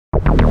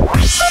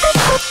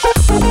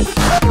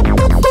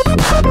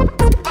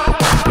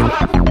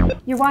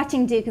You're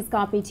watching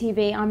Dukascopy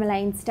TV. I'm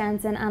Elaine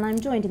Stenson and I'm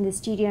joined in the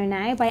studio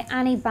now by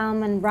Annie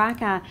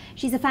Balmon-Raccah.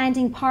 She's a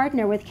founding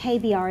partner with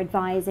KBR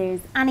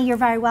Advisors. Annie, you're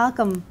very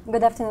welcome.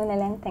 Good afternoon,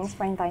 Elaine. Thanks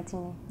for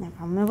inviting me. No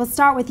problem. We'll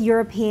start with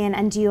European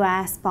and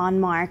US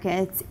bond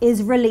markets.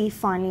 Is relief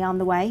finally on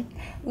the way?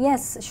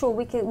 Yes, sure.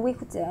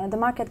 The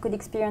market could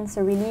experience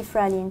a relief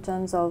rally in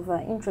terms of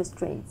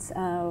interest rates.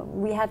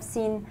 We have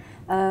seen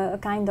a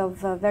kind of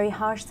very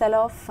harsh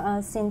sell-off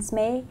since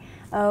May.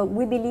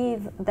 We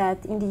believe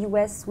that in the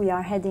US we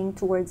are heading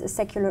towards a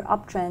secular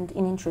uptrend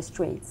in interest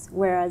rates,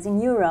 whereas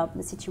in Europe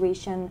the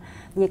situation,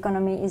 the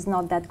economy is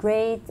not that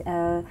great.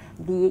 The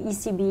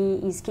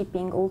ECB is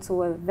keeping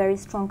also a very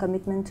strong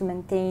commitment to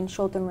maintain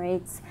short-term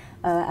rates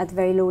at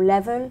very low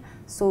level,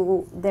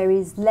 so there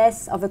is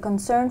less of a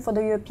concern for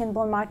the European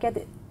bond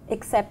market,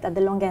 except at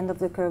the long end of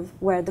the curve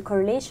where the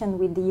correlation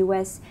with the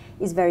US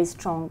is very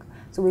strong.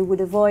 So we would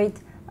avoid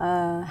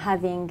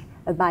having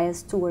a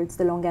bias towards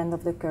the long end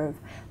of the curve.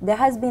 There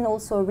has been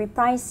also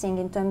repricing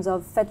in terms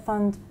of Fed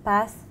fund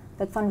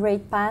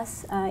rate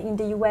path in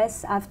the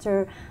US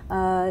after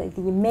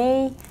the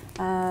May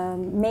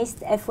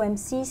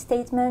FOMC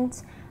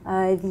statement.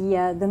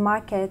 The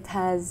market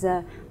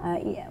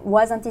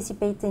was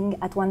anticipating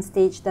at one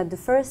stage that the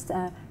first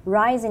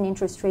rise in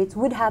interest rates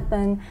would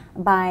happen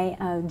by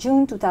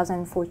June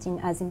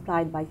 2014, as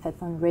implied by Fed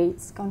fund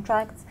rates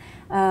contracts.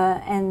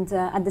 And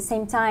at the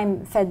same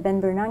time, Fed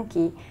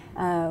Balmon-Raccah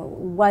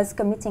was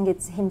committing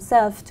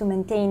himself to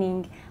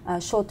maintaining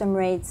short-term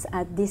rates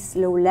at this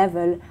low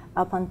level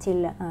up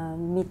until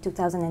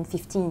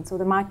mid-2015. So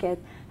the market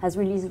has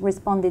really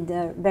responded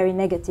very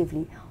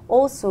negatively.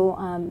 Also,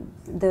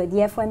 the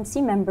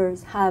FOMC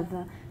members have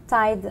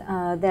tied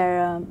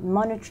their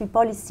monetary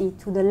policy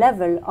to the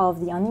level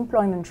of the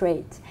unemployment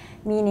rate,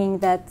 meaning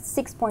that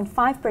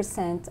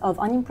 6.5% of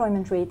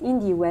unemployment rate in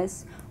the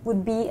US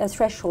would be a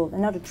threshold,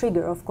 another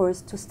trigger, of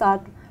course, to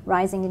start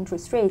rising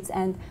interest rates.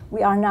 And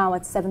we are now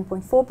at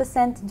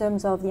 7.4% in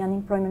terms of the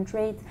unemployment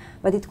rate,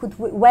 but it could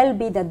well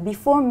be that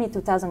before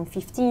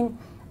mid-2015,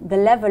 the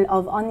level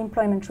of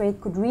unemployment rate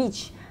could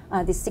reach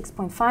this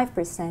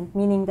 6.5%,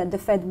 meaning that the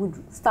Fed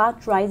would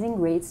start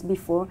rising rates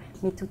before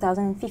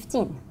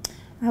mid-2015.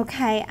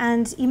 Okay,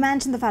 and you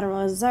mentioned the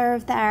Federal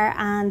Reserve there,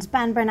 and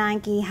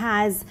Balmon-Raccah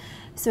has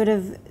sort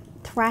of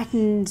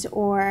threatened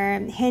or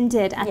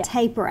hinted at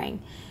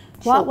tapering.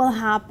 What will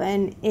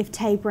happen if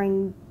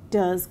tapering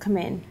does come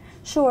in?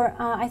 Sure,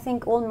 I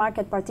think all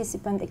market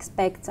participants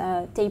expect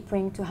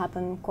tapering to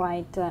happen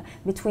quite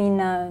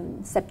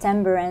between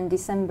September and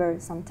December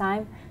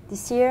sometime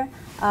this year.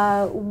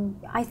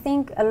 I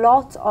think a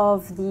lot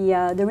of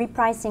the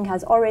repricing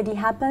has already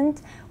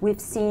happened.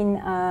 We've seen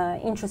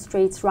interest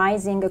rates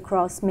rising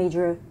across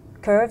major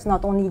curves,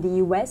 not only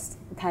the US.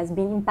 It has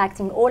been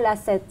impacting all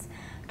asset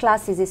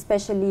classes,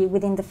 especially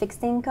within the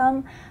fixed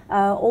income.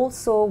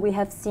 Also, we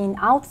have seen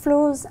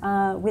outflows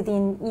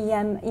within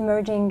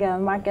emerging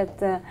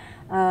market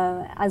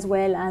as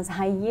well as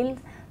high yield.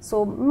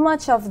 So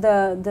much of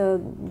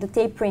the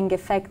tapering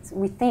effect,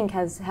 we think,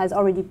 has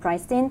already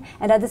priced in.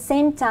 And at the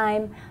same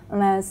time,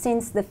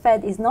 since the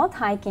Fed is not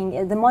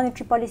hiking, the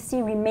monetary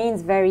policy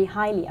remains very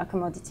highly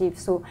accommodative.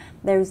 So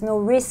there is no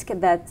risk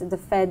that the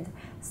Fed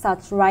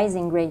starts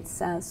rising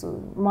rates. So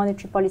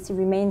monetary policy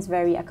remains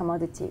very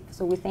accommodative.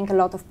 So we think a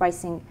lot of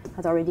pricing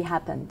has already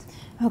happened.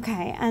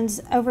 Okay, and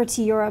over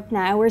to Europe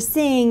now. We're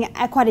seeing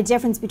quite a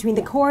difference between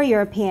the core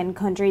European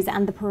countries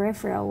and the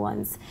peripheral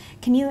ones.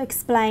 Can you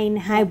explain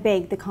how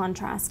big the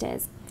contrast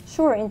is?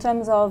 Sure, in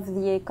terms of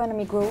the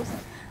economic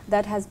growth,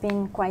 that has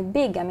been quite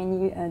big. I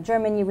mean,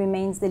 Germany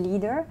remains the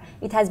leader.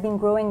 It has been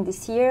growing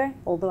this year,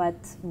 although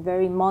at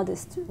very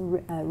modest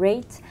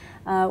rate,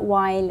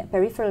 while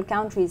peripheral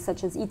countries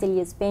such as Italy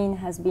and Spain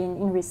have been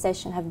in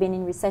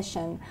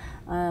recession,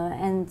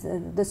 and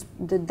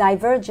the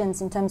divergence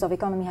in terms of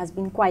economy has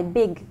been quite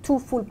big. 2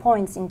 full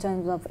points in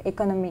terms of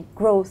economic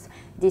growth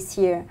this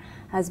year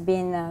has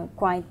been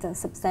quite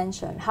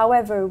substantial.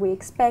 However, we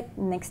expect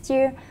next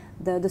year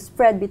the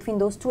spread between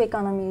those two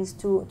economies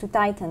to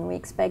tighten. We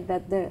expect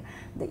that the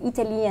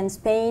Italy and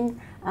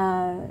Spain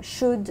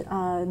should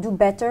do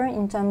better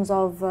in terms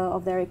of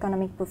their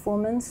economic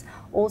performance.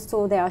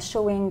 Also, they are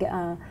showing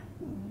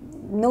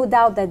no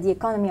doubt that the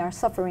economy are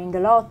suffering a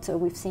lot.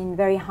 We've seen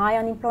very high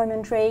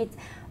unemployment rate,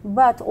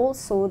 but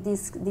also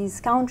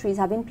these countries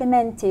have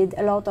implemented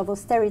a lot of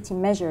austerity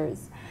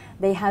measures.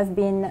 They have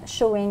been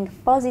showing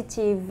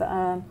positive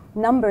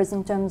numbers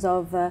in terms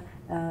of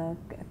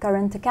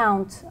current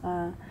account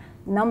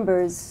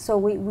numbers. So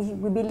we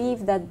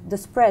believe that the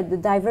spread, the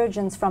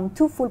divergence from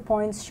 2 full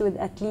points should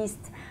at least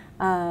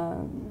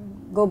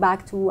go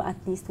back to at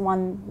least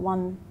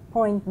one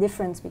point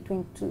difference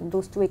between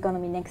those two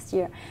economies next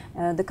year.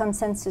 The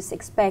consensus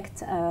expect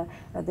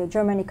the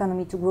German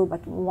economy to grow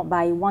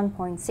by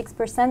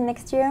 1.6%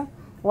 next year,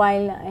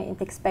 while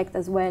it expects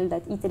as well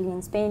that Italy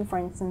and Spain, for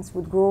instance,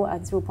 would grow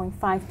at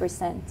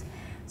 0.5%.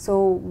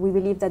 So we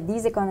believe that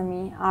these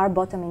economies are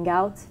bottoming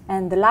out,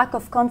 and the lack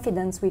of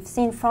confidence we've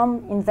seen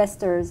from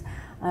investors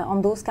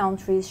on those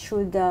countries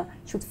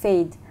should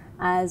fade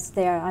as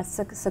they are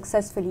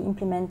successfully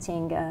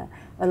implementing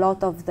a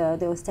lot of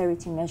the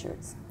austerity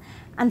measures.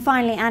 And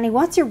finally, Annie,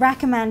 what's your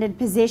recommended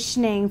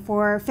positioning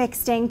for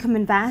fixed income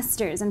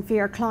investors and for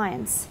your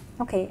clients?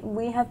 Okay,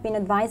 we have been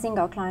advising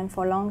our client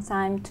for a long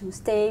time to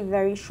stay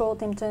very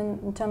short in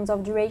terms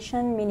of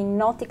duration, meaning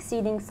not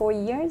exceeding 4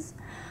 years.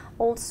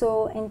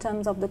 Also, in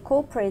terms of the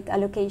corporate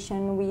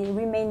allocation, we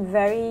remain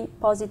very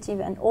positive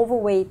and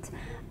overweight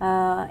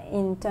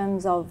in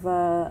terms of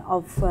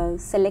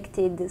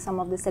some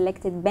of the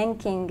selected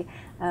banking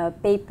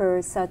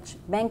papers,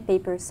 bank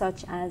papers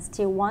such as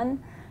Tier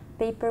 1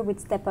 paper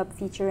with step-up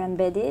feature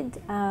embedded,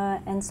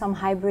 and some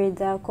hybrid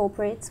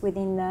corporates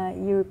within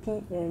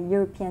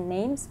European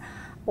names.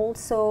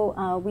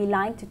 Also, we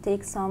like to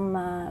take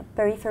some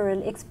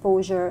peripheral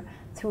exposure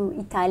through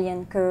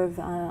Italian curve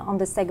on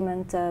the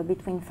segment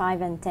between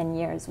 5 and 10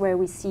 years, where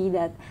we see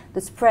that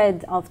the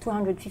spread of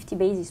 250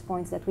 basis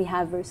points that we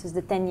have versus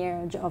the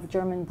 10-year of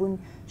German Bund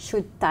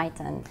should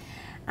tighten.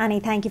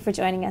 Annie, thank you for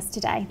joining us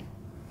today.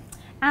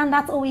 And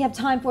that's all we have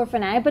time for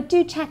now, but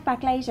do check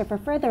back later for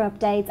further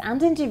updates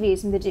and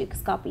interviews from the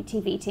Dukascopy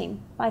TV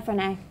team. Bye for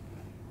now.